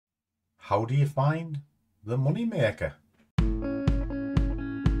how do you find the money maker?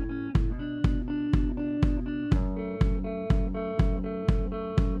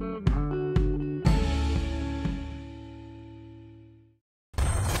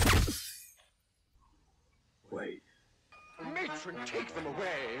 Wait. Matron, take them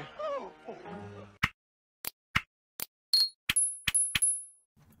away.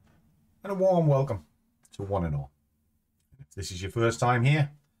 And a warm welcome to one and all. If this is your first time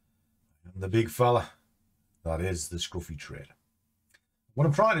here, I'm the big fella that is the Scruffy trader. What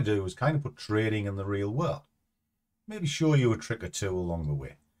I'm trying to do is kind of put trading in the real world. Maybe show you a trick or two along the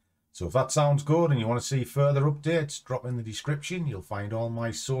way. So if that sounds good and you want to see further updates, drop in the description. You'll find all my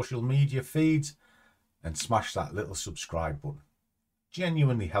social media feeds and smash that little subscribe button.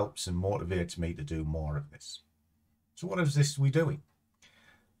 Genuinely helps and motivates me to do more of this. So what is this we doing?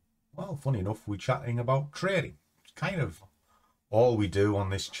 Well, funny enough, we're chatting about trading. It's kind of all we do on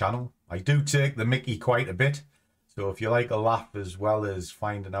this channel. I do take the mickey quite a bit. So if you like a laugh as well as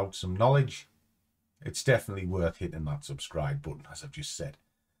finding out some knowledge, it's definitely worth hitting that subscribe button, as I've just said.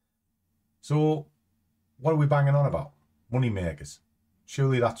 So what are we banging on about? Money makers.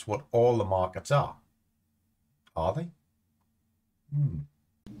 Surely that's what all the markets are. Are they?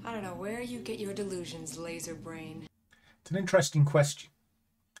 I don't know where you get your delusions, laser brain. It's an interesting question.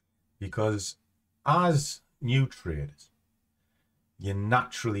 Because as new traders, you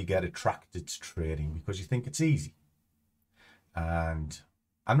naturally get attracted to trading because you think it's easy. And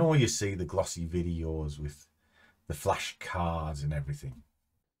I know you see the glossy videos with the flash cards and everything.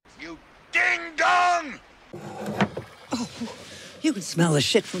 You ding dong! Oh, you can smell the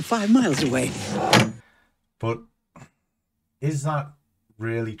shit from 5 miles away. But is that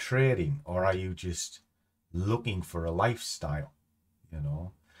really trading, or are you just looking for a lifestyle? You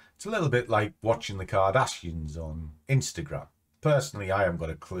know? It's a little bit like watching the Kardashians on Instagram. Personally, I haven't got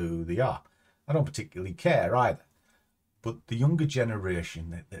a clue who they are. I don't particularly care either. But the younger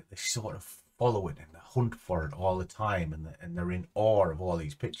generation, they sort of follow it and they hunt for it all the time, and they're in awe of all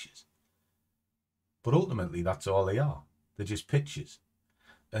these pictures. But ultimately, that's all they are. They're just pictures.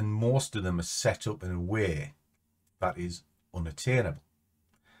 And most of them are set up in a way that is unattainable.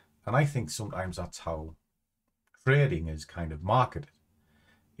 And I think sometimes that's how trading is kind of marketed.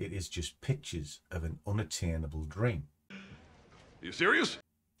 It is just pictures of an unattainable dream. Are you serious?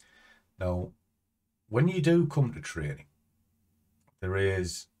 Now, when you do come to trading, there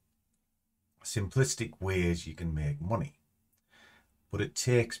is simplistic ways you can make money. But it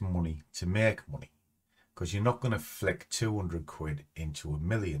takes money to make money. Because you're not going to flick 200 quid into $1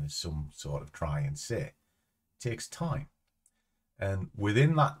 million, as some sort of try and say. It takes time. And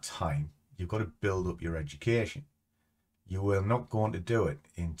within that time, you've got to build up your education. You are not going to do it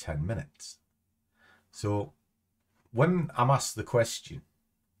in 10 minutes. So when I'm asked the question,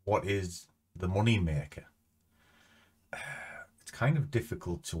 what is the money maker? It's kind of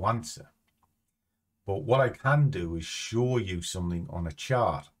difficult to answer. But what I can do is show you something on a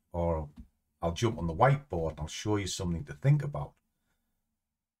chart, or I'll jump on the whiteboard and I'll show you something to think about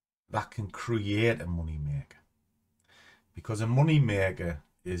that can create a money maker. Because a money maker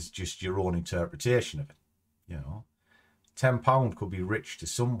is just your own interpretation of it, you know. £10 could be rich to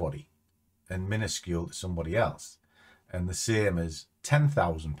somebody and minuscule to somebody else. And the same as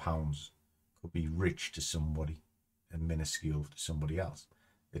 £10,000 could be rich to somebody and minuscule to somebody else.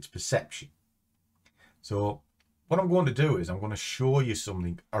 It's perception. So what I'm going to do is I'm going to show you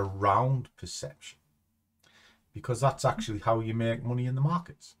something around perception. Because that's actually how you make money in the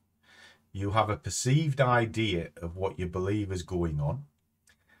markets. You have a perceived idea of what you believe is going on.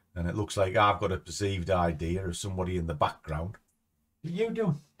 And it looks like I've got a perceived idea of somebody in the background. What are you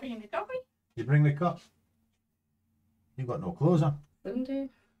doing? Bringing the coffee? You bring the cup. You've got no clothes on. Wouldn't do.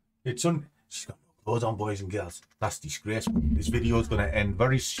 She's got no clothes on, boys and girls. That's disgraceful. This video's going to end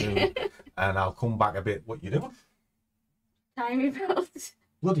very soon. And I'll come back a bit. What you doing? Tying my belt.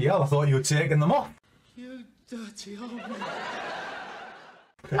 Bloody hell, I thought you were taking them off. You dirty old man.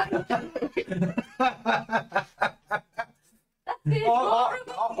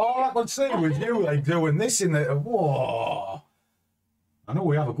 All I could see was you like doing this in the whoa. I know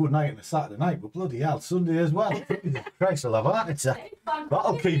we have a good night on a Saturday night, but bloody hell, Sunday as well. Jesus Christ, I'll have a heart attack.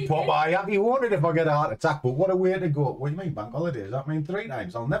 That'll keep Popeye happy, won't it, if I get a heart attack? But what a way to go. What do you mean, bank holidays? That mean 3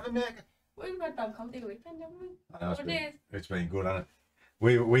 times. I'll never make it. We've had bank holiday weekend, haven't we? I know, it's been good, hasn't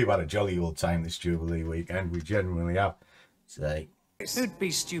it? We've had a jolly old time this Jubilee weekend. We genuinely have. Say. Who'd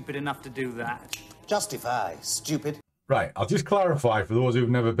be stupid enough to do that? Justify, stupid. Right, I'll just clarify for those who've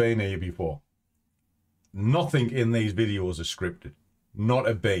never been here before. Nothing in these videos is scripted. Not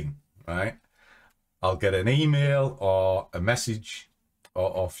a bean, right? I'll get an email or a message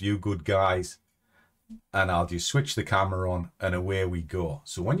or a few good guys, and I'll just switch the camera on and away we go.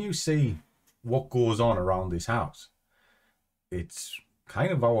 So when you see what goes on around this house, it's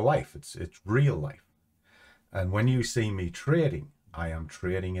kind of our life. It's real life. And when you see me trading, I am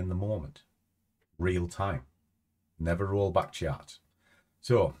trading in the moment, real time, never roll back charts.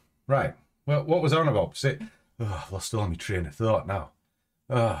 So, right, well, what was I on about? I've lost all my train of thought now.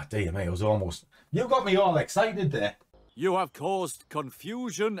 Oh, dear me, I was almost... You got me all excited there. You have caused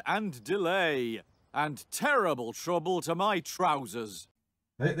confusion and delay, and terrible trouble to my trousers.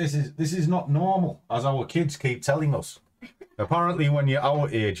 This is not normal, as our kids keep telling us. Apparently, when you're our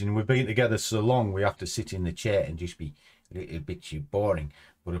age and we've been together so long, we have to sit in the chair and just be a little bit too boring.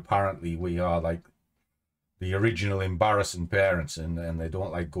 But apparently, we are like the original embarrassing parents, and they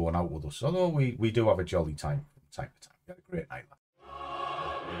don't like going out with us. Although we do have a jolly time from time to time. We had a great night.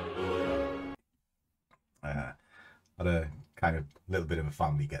 Had a kind of little bit of a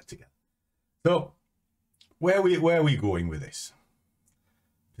family get together. So, where are we going with this?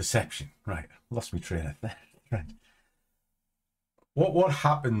 Perception, right? Lost my train of thought. Right. What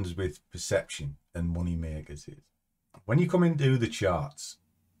happens with perception and money makers is when you come into the charts,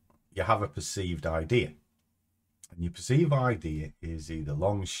 you have a perceived idea, and your perceived idea is either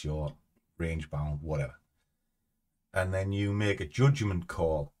long, short, range bound, whatever, and then you make a judgment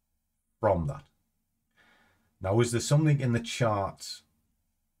call from that. Now, is there something in the charts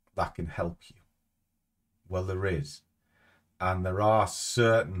that can help you? Well, there is. And there are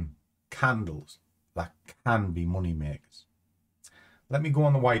certain candles that can be money makers. Let me go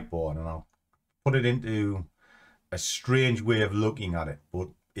on the whiteboard and I'll put it into a strange way of looking at it, but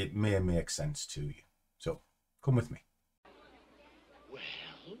it may make sense to you. So, come with me. Well,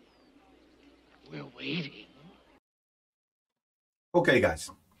 we're waiting. Okay, guys.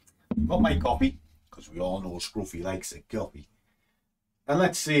 Got my coffee, because we all know Scruffy likes a coffee. And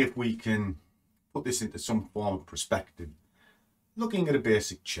let's see if we can put this into some form of perspective, looking at a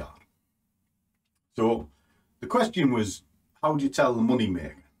basic chart. So, the question was, how do you tell the money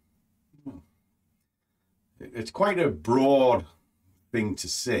maker? It's quite a broad thing to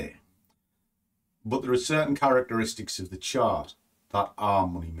say, but there are certain characteristics of the chart that are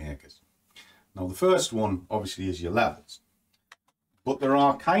money makers. Now, the first one, obviously, is your levels. But there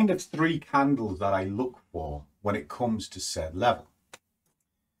are kind of three candles that I look for when it comes to said level.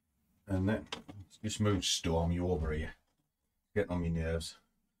 And then, let's move Stormy over here. Getting on my nerves.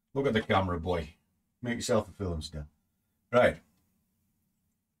 Look at the camera, boy. Make yourself a film still. Right.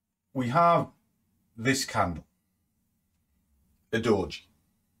 We have this candle. A doji.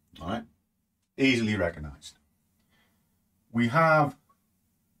 Alright. Easily recognized. We have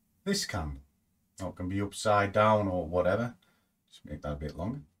this candle. Now, it can be upside down or whatever. Just make that a bit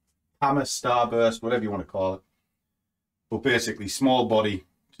longer. Hammer, starburst, whatever you want to call it. But basically, small body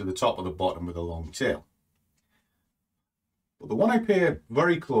to the top of the bottom with a long tail. But the one I pay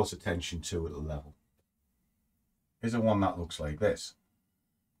very close attention to at the level is the one that looks like this.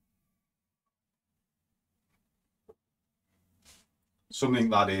 Something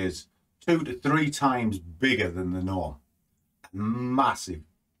that is 2 to 3 times bigger than the norm. A massive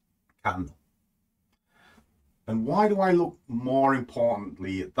candle. And why do I look more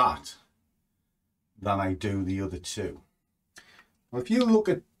importantly at that than I do the other two? Well, if you look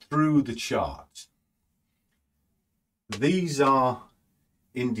at through the chart, these are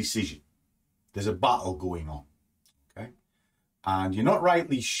indecision. There's a battle going on, okay? And you're not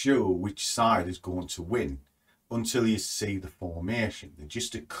rightly sure which side is going to win until you see the formation. They're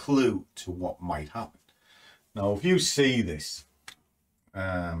just a clue to what might happen. Now, if you see this,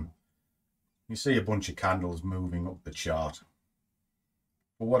 you see a bunch of candles moving up the chart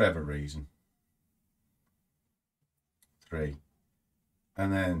for whatever reason. 3.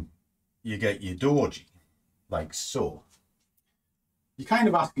 And then you get your doji, like so. You're kind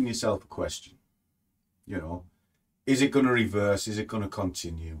of asking yourself a question. You know, is it going to reverse? Is it going to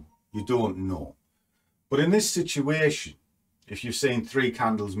continue? You don't know. But in this situation, if you've seen 3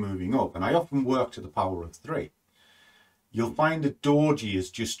 candles moving up, and I often work to the power of 3, you'll find a doji is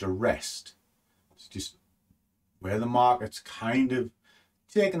just a rest. It's just where the market's kind of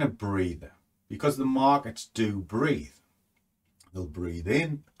taking a breather, because the markets do breathe. They'll breathe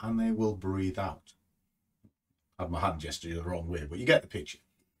in and they will breathe out. I had my hand gesture the wrong way, but you get the picture.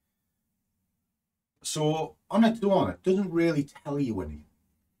 So on its own, it doesn't really tell you anything.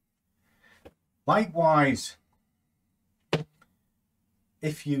 Likewise,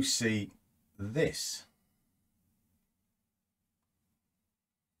 if you see this.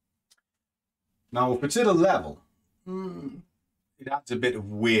 Now, if it's at a level, it adds a bit of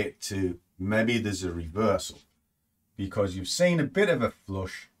weight to maybe there's a reversal. because you've seen a bit of a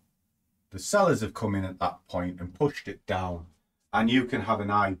flush. The sellers have come in at that point and pushed it down, and you can have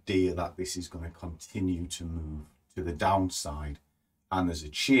an idea that this is going to continue to move to the downside and there's a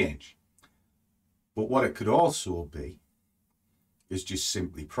change. But what it could also be is just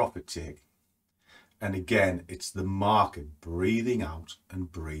simply profit taking. And again, it's the market breathing out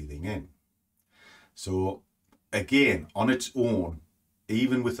and breathing in. So again, on its own,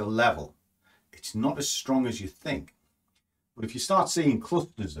 even with a level, it's not as strong as you think. But if you start seeing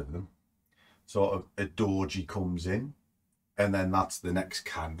clusters of them, sort of a doji comes in, and then that's the next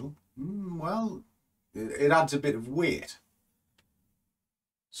candle, well, it adds a bit of weight.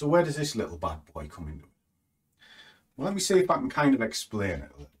 So where does this little bad boy come into it? Well, let me see if I can kind of explain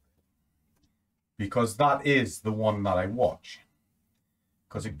it a little. Because that is the one that I watch.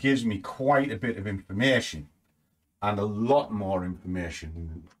 Because it gives me quite a bit of information, and a lot more information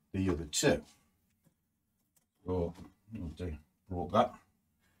than the other two. So, oh dear, broke that.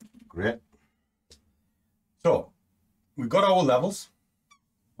 Great. So, we've got our levels.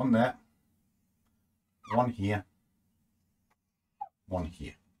 One there. One here. One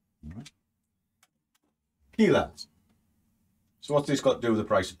here. All right. Key levels. So what's this got to do with the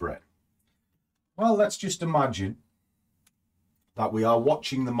price of bread? Well, let's just imagine that we are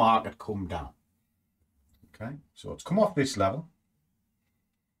watching the market come down. Okay, so it's come off this level.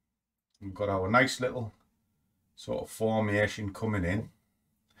 We've got our nice little sort of formation coming in.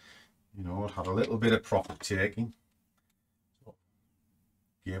 You know, it had a little bit of profit taking. So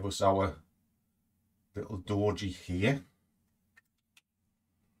gave us our little doji here.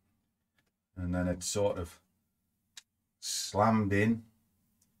 And then it sort of slammed in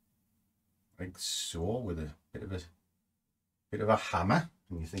like so with a bit of a hammer,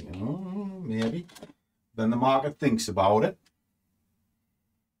 and you're thinking, oh, maybe. Then the market thinks about it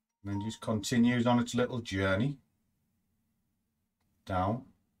and then just continues on its little journey down,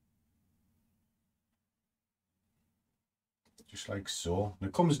 just like so, and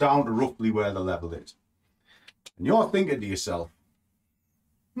it comes down to roughly where the level is, and you're thinking to yourself,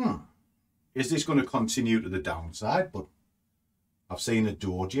 is this going to continue to the downside? But I've seen a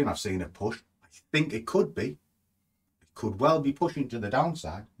doji and I've seen a push. I think it could be. It could well be pushing to the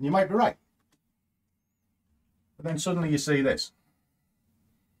downside. And you might be right. But then suddenly you see this.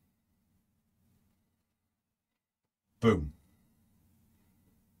 Boom.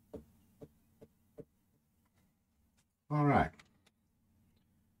 All right.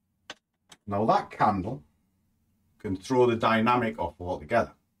 Now that candle can throw the dynamic off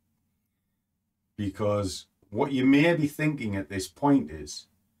altogether. Because what you may be thinking at this point is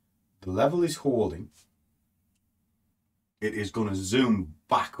the level is holding. It is going to zoom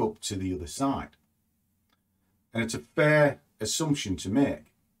back up to the other side. And it's a fair assumption to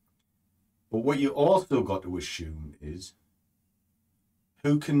make. But what you also got to assume is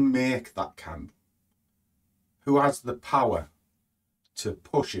who can make that candle? Who has the power to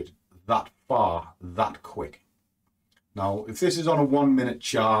push it that far, that quick? Now, if this is on a 1 minute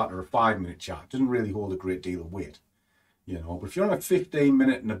chart or a 5 minute chart, it doesn't really hold a great deal of weight, you know. But if you're on a 15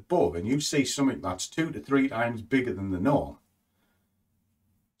 minute and above and you see something that's 2 to 3 times bigger than the norm,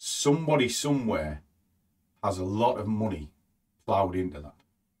 somebody somewhere has a lot of money ploughed into that.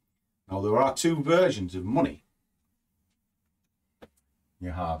 Now, there are two versions of money.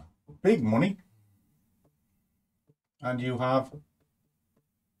 You have big money and you have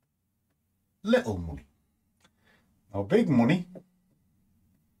little money. Now, big money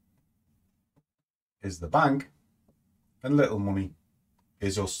is the bank, and little money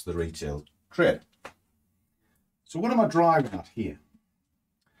is us, the retail trader. So what am I driving at here?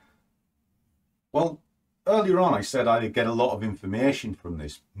 Well, earlier on I said I'd get a lot of information from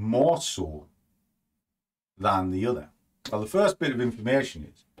this, more so than the other. Well, the first bit of information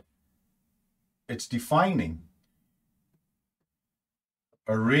is it's defining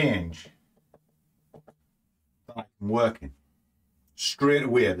a range I can work in. Straight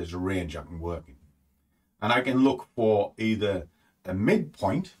away there's a range I can work in, and I can look for either a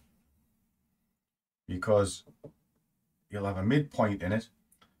midpoint, because you'll have a midpoint in it,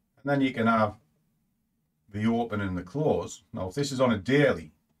 and then you can have the open and the close. Now if this is on a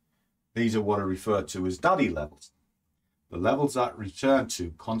daily, these are what are referred to as daddy levels, the levels that return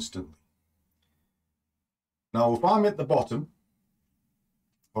to constantly. Now if I'm at the bottom,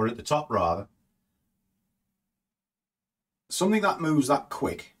 or at the top rather, something that moves that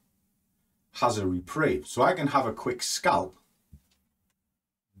quick has a reprieve. So I can have a quick scalp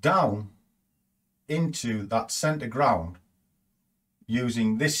down into that center ground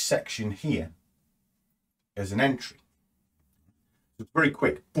using this section here as an entry. It's very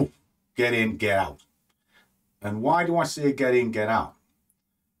quick. Boom, get in, get out. And why do I say get in, get out?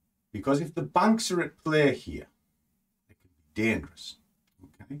 Because if the banks are at play here, it can be dangerous,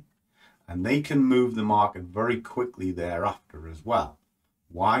 okay? And they can move the market very quickly thereafter as well.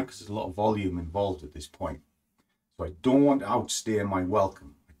 Why? Because there's a lot of volume involved at this point. So I don't want to outstay my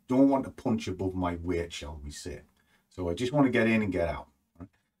welcome. I don't want to punch above my weight, shall we say. So I just want to get in and get out. Right?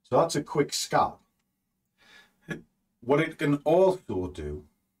 So that's a quick scalp. What it can also do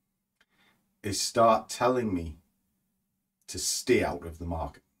is start telling me to stay out of the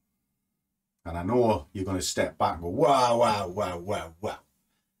market. And I know you're going to step back and go, wow, wow, wow, wow, wow.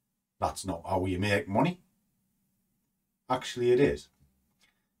 That's not how you make money. Actually, it is.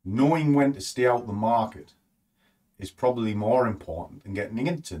 Knowing when to stay out of the market is probably more important than getting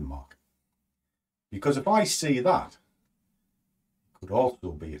into the market. Because if I see that, it could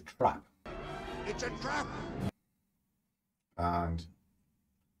also be a trap. It's a trap! And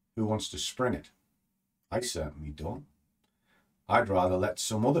who wants to spring it? I certainly don't. I'd rather let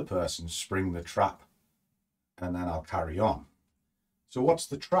some other person spring the trap and then I'll carry on. So what's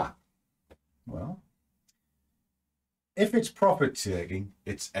the trap? Well, if it's profit taking,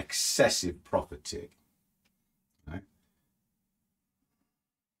 it's excessive profit taking. Right?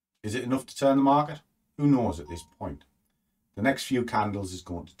 Is it enough to turn the market? Who knows at this point? The next few candles is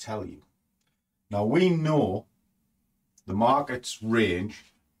going to tell you. Now we know the market's range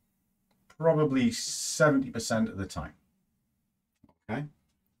probably 70% of the time. Okay?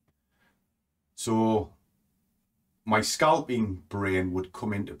 So my scalping brain would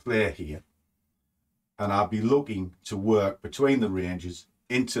come into play here, and I'd be looking to work between the ranges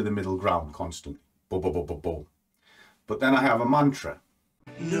into the middle ground constantly. Boom, boom, boom, boom, boom. But then I have a mantra.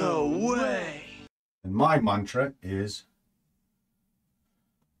 No way! And my mantra is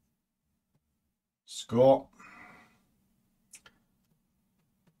score,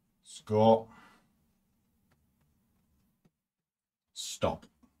 score, stop.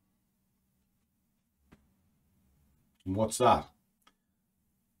 And what's that?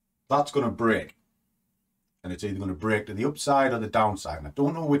 That's going to break. And it's either going to break to the upside or the downside. And I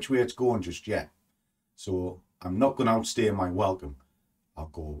don't know which way it's going just yet. So I'm not going to outstay my welcome. I'll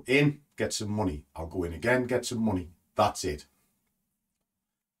go in, get some money. I'll go in again, get some money. That's it.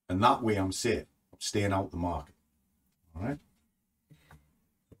 And that way I'm safe. I'm staying out the market. All right.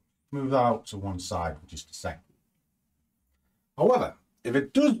 Move that out to one side for just a second. However, if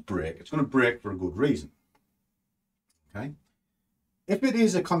it does break, it's going to break for a good reason. Okay. If it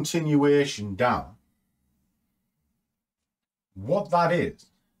is a continuation down, what that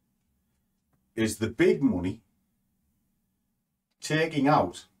is the big money taking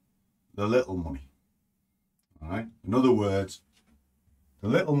out the little money. All right. In other words, the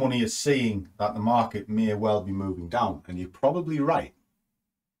little money is seeing that the market may well be moving down, and you're probably right,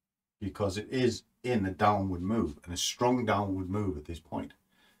 because it is in a downward move, and a strong downward move at this point.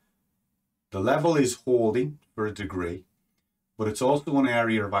 The level is holding for a degree, but it's also an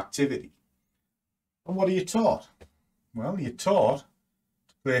area of activity. And what are you taught? Well, you're taught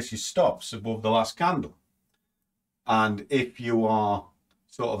to place your stops above the last candle. And if you are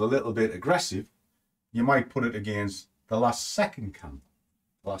sort of a little bit aggressive, you might put it against the last second candle,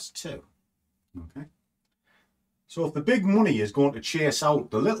 the last two. Okay. So if the big money is going to chase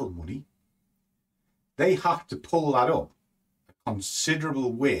out the little money, they have to pull that up a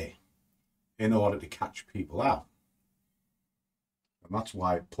considerable way in order to catch people out. And that's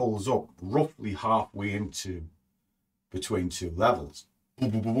why it pulls up roughly halfway into between two levels. Boom,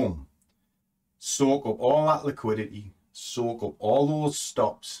 boom, boom, boom. Soak up all that liquidity, soak up all those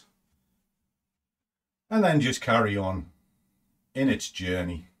stops, and then just carry on in its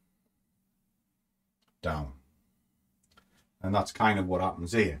journey down. And that's kind of what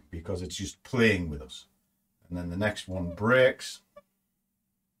happens here, because it's just playing with us. And then the next one breaks,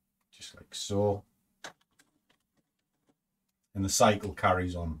 just like so. And the cycle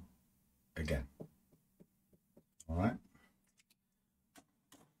carries on again. All right.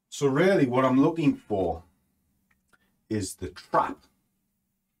 So really what I'm looking for is the trap.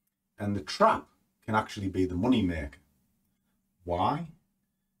 And the trap can actually be the money maker. Why?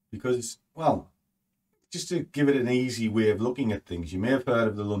 Because, well, just to give it an easy way of looking at things, you may have heard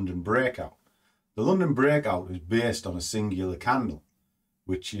of the London breakout. The London breakout is based on a singular candle,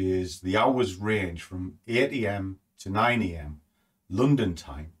 which is the hours range from 8 AM to 9 AM London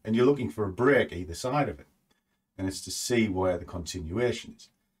time, and you're looking for a break either side of it. And it's to see where the continuation is.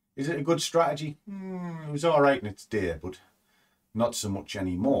 Is it a good strategy? It was all right in its day, but not so much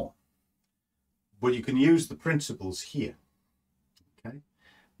anymore. But you can use the principles here. Okay.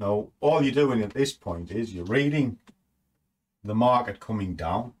 Now, all you're doing at this point is you're reading the market coming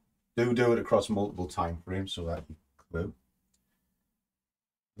down, do it across multiple time frames so that you clue.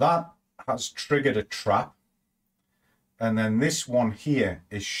 That has triggered a trap, and then this one here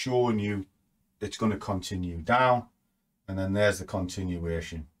is showing you it's going to continue down, and then there's the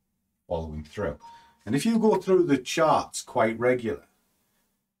continuation following through. And if you go through the charts quite regular,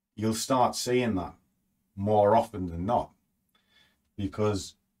 you'll start seeing that more often than not,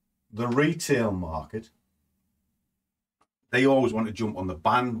 because the retail market, they always want to jump on the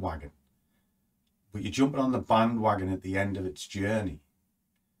bandwagon, but you're jumping on the bandwagon at the end of its journey,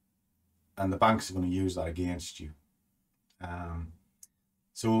 and the banks are going to use that against you.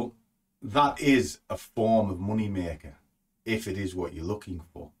 So that is a form of money maker if it is what you're looking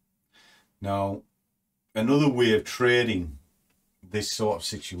for. Now, another way of trading this sort of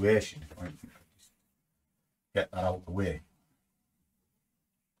situation, if I can get that out of the way,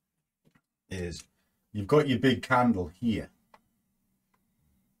 is you've got your big candle here.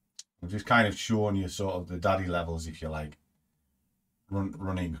 I'm just kind of showing you sort of the daddy levels, if you like,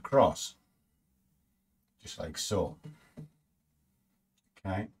 running across, just like so.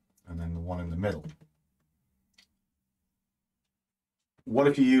 Okay, and then the one in the middle. What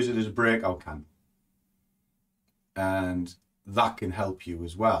if you use it as a breakout candle? And that can help you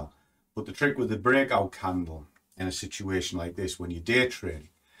as well. But the trick with the breakout candle in a situation like this, when you're day trading,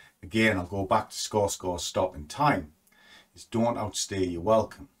 again, I'll go back to score, stop, and time, is don't outstay your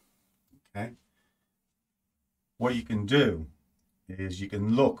welcome. Okay. What you can do is you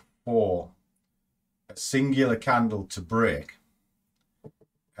can look for a singular candle to break,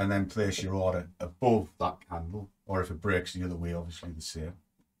 and then place your order above that candle, or if it breaks the other way, obviously the same.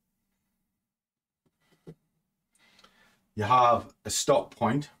 You have a stop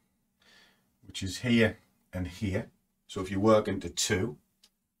point, which is here and here. So if you work into 2,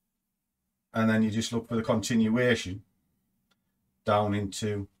 and then you just look for the continuation down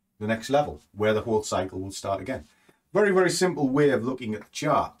into the next level, where the whole cycle will start again. Very, very simple way of looking at the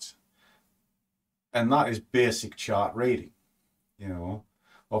chart. And that is basic chart reading. You know,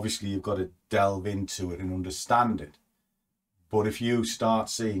 obviously you've got to delve into it and understand it. But if you start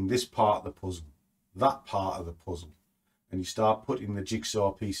seeing this part of the puzzle, that part of the puzzle, and you start putting the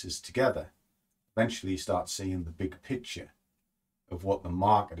jigsaw pieces together, eventually you start seeing the big picture of what the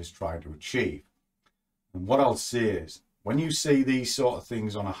market is trying to achieve. And what I'll say is, when you see these sort of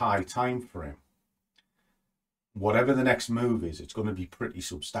things on a high time frame, whatever the next move is, it's going to be pretty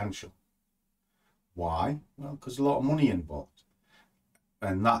substantial. Why? Well, because a lot of money involved.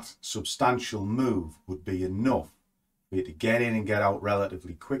 And that substantial move would be enough for you to get in and get out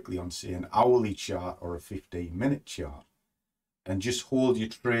relatively quickly on, say, an hourly chart or a 15-minute chart, and just hold your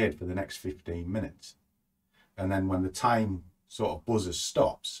trade for the next 15 minutes. And then when the time sort of buzzer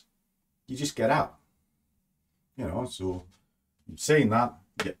stops, you just get out. You know, so you've seen that,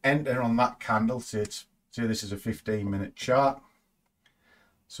 you enter on that candle, say this is a 15-minute chart.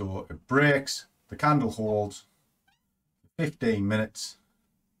 So it breaks, the candle holds 15 minutes,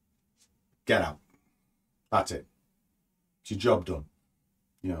 get out. That's it. It's your job done.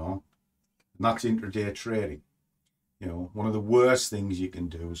 You know, and that's intraday trading. You know, one of the worst things you can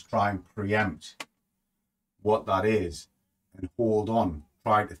do is try and preempt what that is and hold on,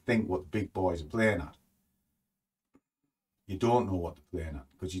 try to think what the big boys are playing at. You don't know what they're playing at,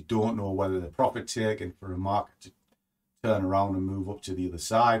 because you don't know whether they're profit taking for a market to turn around and move up to the other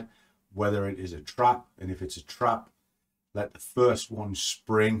side, whether it is a trap. And if it's a trap, let the first one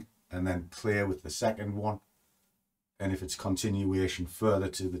spring and then play with the second one. And if it's continuation further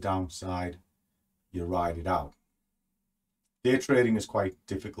to the downside, you ride it out. Day trading is quite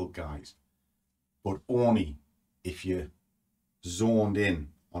difficult, guys, but only if you're zoned in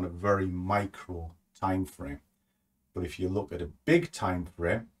on a very micro time frame. But if you look at a big time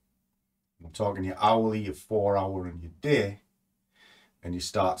frame, I'm talking your hourly, your 4-hour, and your day, and you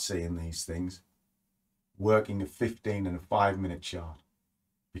start seeing these things, working a 15 and a 5-minute chart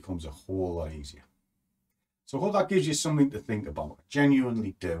becomes a whole lot easier. So I hope that gives you something to think about. I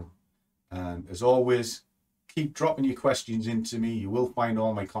genuinely do. And as always, keep dropping your questions into me. You will find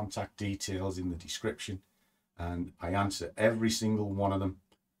all my contact details in the description, and I answer every single one of them.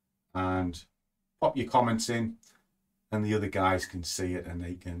 And pop your comments in, and the other guys can see it and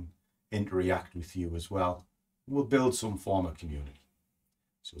they can interact with you as well. We'll build some form of community.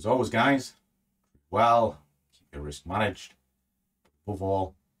 So as always, guys, well, keep your risk managed. Above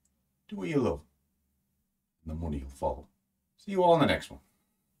all, do what you love, and the money will follow. See you all in the next one.